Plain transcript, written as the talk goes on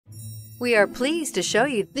We are pleased to show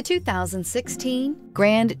you the 2016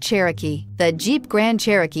 Grand Cherokee. The Jeep Grand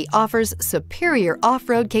Cherokee offers superior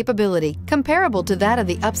off-road capability comparable to that of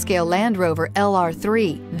the upscale Land Rover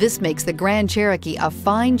LR3. This makes the Grand Cherokee a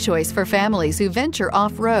fine choice for families who venture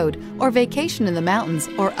off-road or vacation in the mountains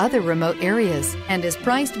or other remote areas, and is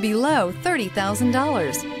priced below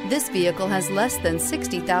 $30,000. This vehicle has less than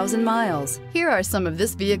 60,000 miles. Here are some of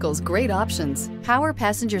this vehicle's great options: power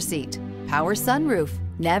passenger seat, power sunroof,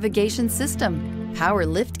 navigation system, power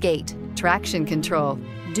liftgate, traction control,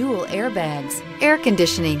 dual airbags, air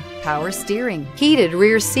conditioning, power steering, heated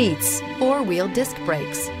rear seats, four-wheel disc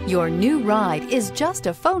brakes. Your new ride is just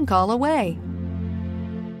a phone call away.